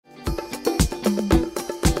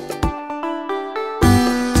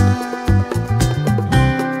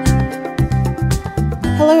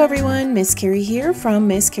everyone, Miss Carrie here from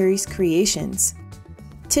Miss Carrie's Creations.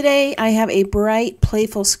 Today I have a bright,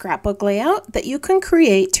 playful scrapbook layout that you can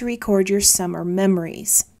create to record your summer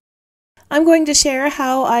memories. I'm going to share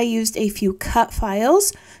how I used a few cut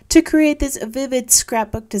files to create this vivid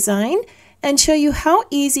scrapbook design and show you how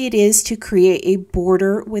easy it is to create a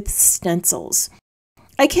border with stencils.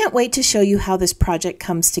 I can't wait to show you how this project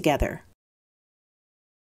comes together.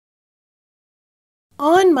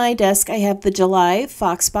 On my desk, I have the July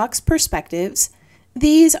Foxbox Perspectives.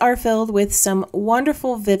 These are filled with some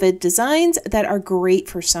wonderful vivid designs that are great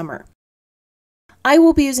for summer. I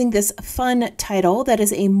will be using this fun title that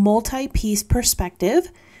is a multi-piece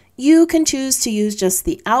perspective. You can choose to use just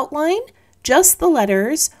the outline, just the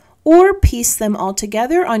letters, or piece them all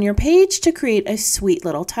together on your page to create a sweet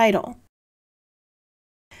little title.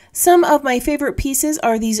 Some of my favorite pieces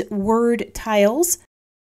are these word tiles.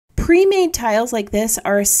 Pre-made tiles like this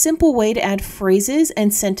are a simple way to add phrases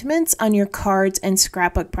and sentiments on your cards and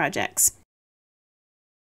scrapbook projects.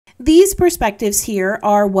 These perspectives here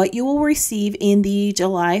are what you will receive in the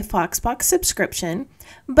July Foxbox subscription,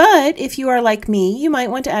 but if you are like me, you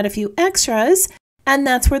might want to add a few extras, and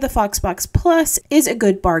that's where the Foxbox Plus is a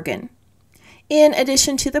good bargain. In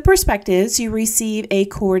addition to the perspectives, you receive a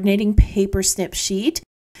coordinating paper snip sheet.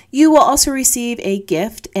 You will also receive a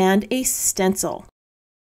gift and a stencil.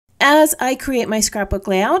 As I create my scrapbook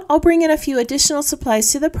layout, I'll bring in a few additional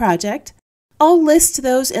supplies to the project. I'll list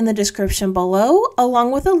those in the description below,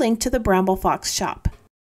 along with a link to the Bramble Fox shop.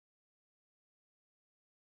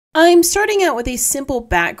 I'm starting out with a simple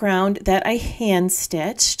background that I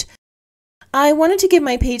hand-stitched. I wanted to give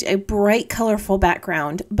my page a bright, colorful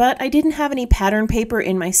background, but I didn't have any pattern paper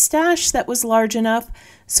in my stash that was large enough,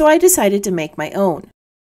 so I decided to make my own.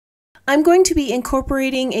 I'm going to be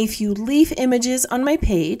incorporating a few leaf images on my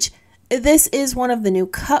page. This is one of the new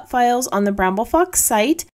cut files on the Bramble Fox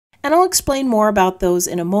site, and I'll explain more about those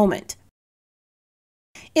in a moment.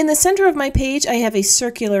 In the center of my page, I have a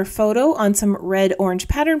circular photo on some red-orange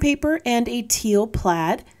pattern paper and a teal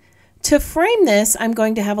plaid. To frame this, I'm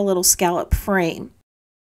going to have a little scallop frame.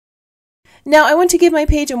 Now I want to give my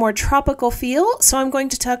page a more tropical feel, so I'm going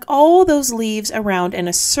to tuck all those leaves around in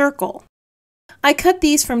a circle. I cut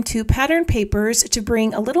these from 2 pattern papers to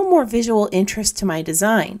bring a little more visual interest to my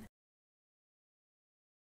design.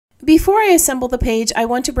 Before I assemble the page, I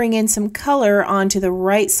want to bring in some color onto the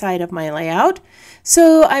right side of my layout,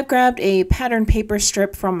 so I've grabbed a pattern paper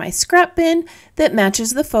strip from my scrap bin that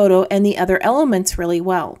matches the photo and the other elements really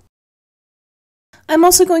well. I'm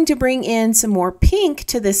also going to bring in some more pink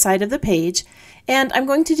to this side of the page, and I'm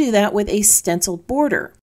going to do that with a stenciled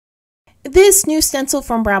border. This new stencil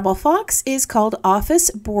from Bramble Fox is called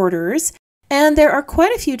Office Borders, and there are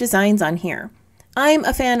quite a few designs on here. I'm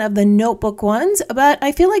a fan of the notebook ones, but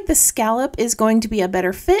I feel like the scallop is going to be a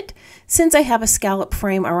better fit since I have a scallop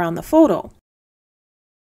frame around the photo.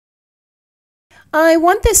 I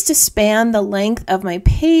want this to span the length of my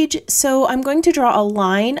page, so I'm going to draw a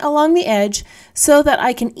line along the edge so that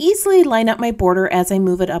I can easily line up my border as I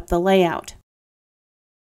move it up the layout.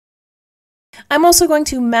 I'm also going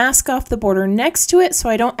to mask off the border next to it so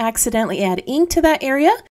I don't accidentally add ink to that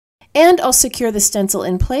area, and I'll secure the stencil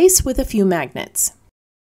in place with a few magnets.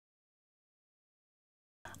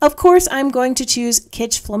 Of course, I'm going to choose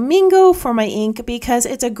Kitsch Flamingo for my ink because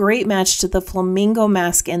it's a great match to the flamingo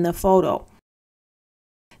mask in the photo.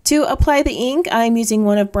 To apply the ink, I'm using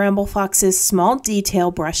one of Bramble Fox's small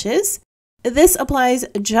detail brushes. This applies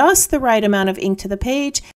just the right amount of ink to the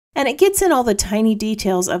page, and it gets in all the tiny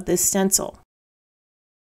details of this stencil.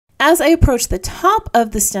 As I approach the top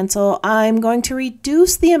of the stencil, I'm going to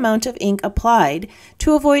reduce the amount of ink applied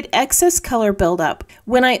to avoid excess color buildup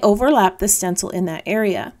when I overlap the stencil in that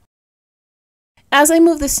area. As I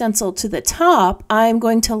move the stencil to the top, I'm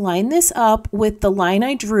going to line this up with the line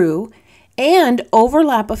I drew and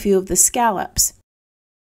overlap a few of the scallops.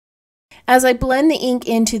 As I blend the ink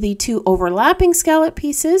into the 2 overlapping scallop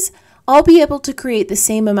pieces, I'll be able to create the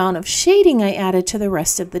same amount of shading I added to the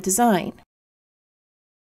rest of the design.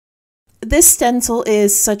 This stencil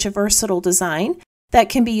is such a versatile design that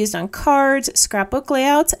can be used on cards, scrapbook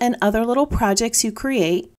layouts, and other little projects you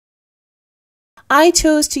create. I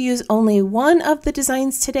chose to use only one of the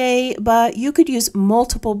designs today, but you could use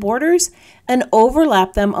multiple borders and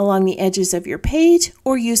overlap them along the edges of your page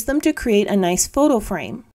or use them to create a nice photo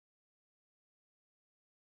frame.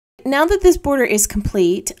 Now that this border is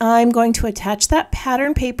complete, I'm going to attach that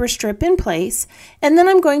pattern paper strip in place, and then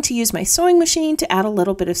I'm going to use my sewing machine to add a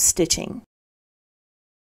little bit of stitching.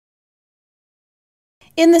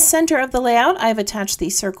 In the center of the layout, I've attached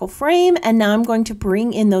the circle frame, and now I'm going to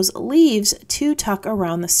bring in those leaves to tuck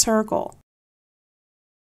around the circle.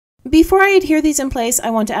 Before I adhere these in place,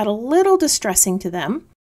 I want to add a little distressing to them.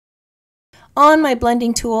 On my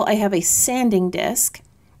blending tool, I have a sanding disc.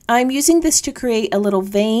 I'm using this to create a little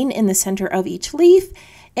vein in the center of each leaf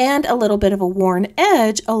and a little bit of a worn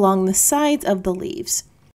edge along the sides of the leaves.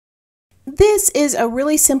 This is a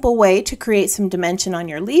really simple way to create some dimension on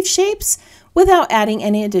your leaf shapes without adding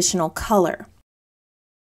any additional color.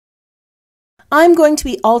 I'm going to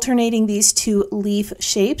be alternating these two leaf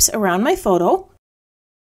shapes around my photo.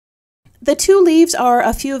 The two leaves are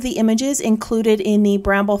a few of the images included in the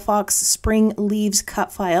Bramble Fox Spring Leaves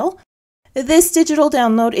cut file. This digital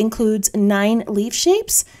download includes 9 leaf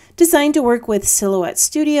shapes designed to work with Silhouette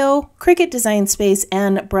Studio, Cricut Design Space,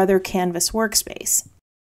 and Brother Canvas Workspace.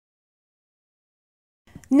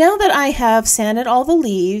 Now that I have sanded all the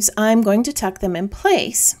leaves, I'm going to tuck them in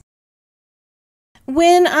place.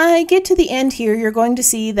 When I get to the end here, you're going to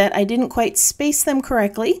see that I didn't quite space them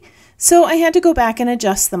correctly, so I had to go back and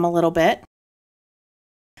adjust them a little bit.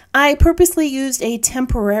 I purposely used a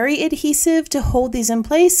temporary adhesive to hold these in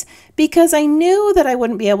place because I knew that I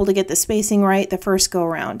wouldn't be able to get the spacing right the first go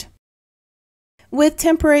around. With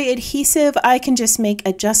temporary adhesive, I can just make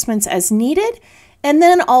adjustments as needed, and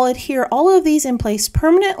then I'll adhere all of these in place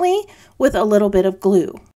permanently with a little bit of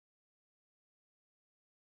glue.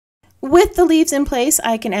 With the leaves in place,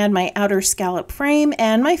 I can add my outer scallop frame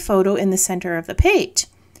and my photo in the center of the page.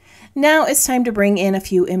 Now it's time to bring in a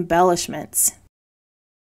few embellishments.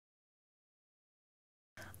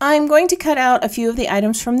 I'm going to cut out a few of the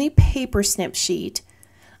items from the paper snip sheet.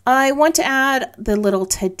 I want to add the little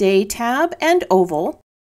Today tab and oval.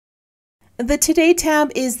 The Today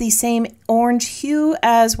tab is the same orange hue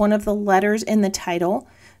as one of the letters in the title,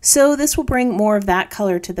 so this will bring more of that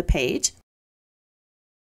color to the page.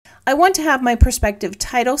 I want to have my perspective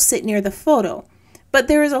title sit near the photo, but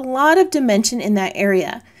there is a lot of dimension in that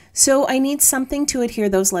area, so I need something to adhere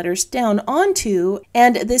those letters down onto,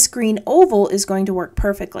 and this green oval is going to work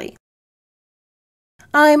perfectly.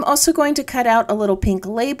 I'm also going to cut out a little pink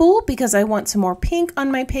label because I want some more pink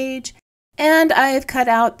on my page, and I've cut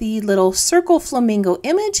out the little circle flamingo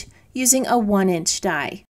image using a 1-inch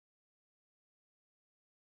die.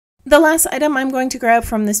 The last item I'm going to grab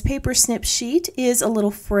from this paper snip sheet is a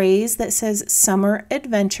little phrase that says Summer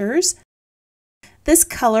Adventures. This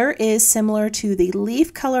color is similar to the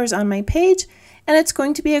leaf colors on my page, and it's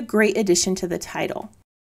going to be a great addition to the title.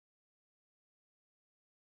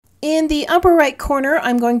 In the upper right corner,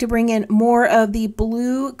 I'm going to bring in more of the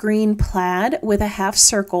blue-green plaid with a half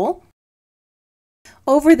circle.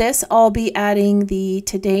 Over this, I'll be adding the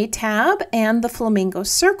Today tab and the flamingo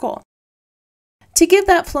circle. To give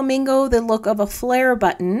that flamingo the look of a flare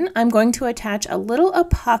button, I'm going to attach a little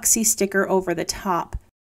epoxy sticker over the top.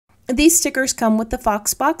 These stickers come with the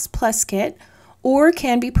Foxbox Plus kit or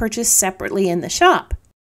can be purchased separately in the shop.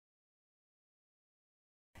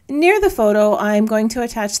 Near the photo, I'm going to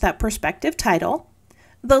attach that perspective title.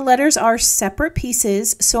 The letters are separate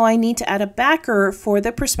pieces, so I need to add a backer for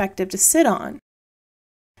the perspective to sit on.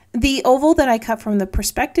 The oval that I cut from the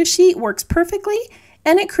perspective sheet works perfectly,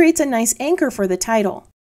 and it creates a nice anchor for the title.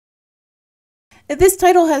 This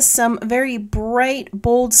title has some very bright,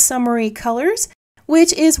 bold, summery colors,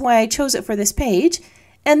 which is why I chose it for this page,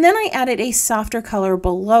 and then I added a softer color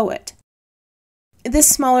below it. This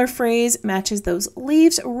smaller phrase matches those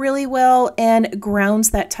leaves really well and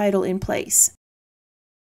grounds that title in place.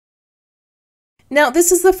 Now,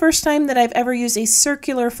 this is the first time that I've ever used a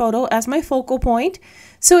circular photo as my focal point,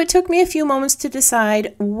 so it took me a few moments to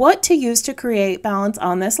decide what to use to create balance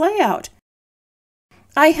on this layout.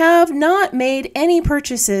 I have not made any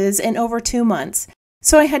purchases in over 2 months,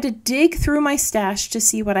 so I had to dig through my stash to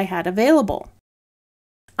see what I had available.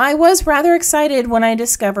 I was rather excited when I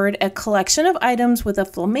discovered a collection of items with a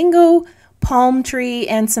flamingo, palm tree,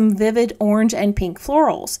 and some vivid orange and pink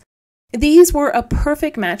florals. These were a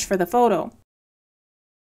perfect match for the photo.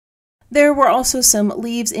 There were also some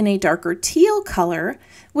leaves in a darker teal color,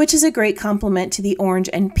 which is a great complement to the orange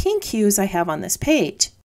and pink hues I have on this page.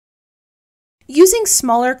 Using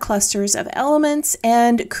smaller clusters of elements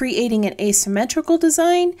and creating an asymmetrical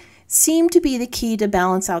design seemed to be the key to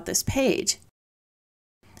balance out this page.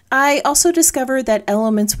 I also discovered that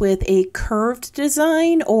elements with a curved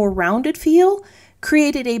design or rounded feel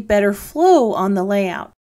created a better flow on the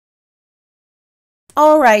layout.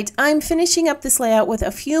 Alright, I'm finishing up this layout with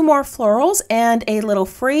a few more florals and a little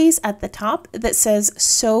phrase at the top that says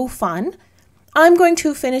 "So fun." I'm going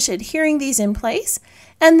to finish adhering these in place,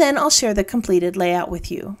 and then I'll share the completed layout with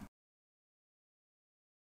you.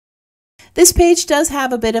 This page does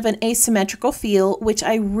have a bit of an asymmetrical feel, which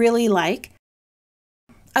I really like.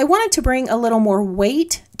 I wanted to bring a little more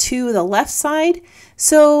weight to the left side,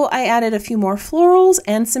 so I added a few more florals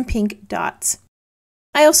and some pink dots.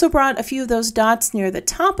 I also brought a few of those dots near the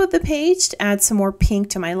top of the page to add some more pink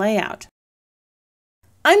to my layout.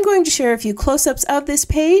 I'm going to share a few close-ups of this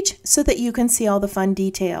page so that you can see all the fun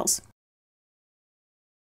details.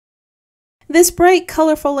 This bright,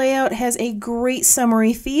 colorful layout has a great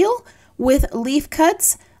summery feel with leaf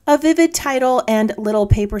cuts, a vivid title, and little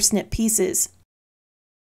paper snip pieces.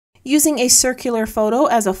 Using a circular photo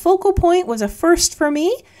as a focal point was a first for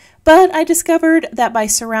me, but I discovered that by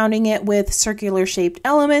surrounding it with circular shaped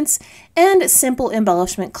elements and simple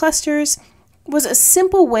embellishment clusters was a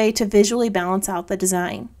simple way to visually balance out the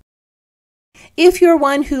design. If you're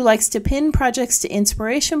one who likes to pin projects to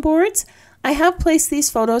inspiration boards, I have placed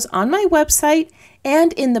these photos on my website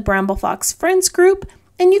and in the Bramble Fox Friends group,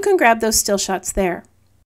 and you can grab those still shots there.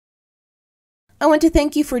 I want to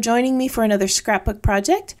thank you for joining me for another scrapbook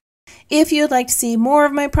project. If you'd like to see more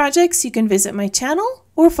of my projects, you can visit my channel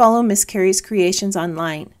or follow Miss Carrie's Creations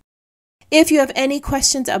online. If you have any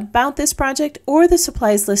questions about this project or the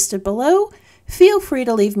supplies listed below, feel free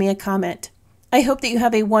to leave me a comment. I hope that you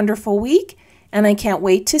have a wonderful week, and I can't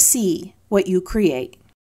wait to see what you create.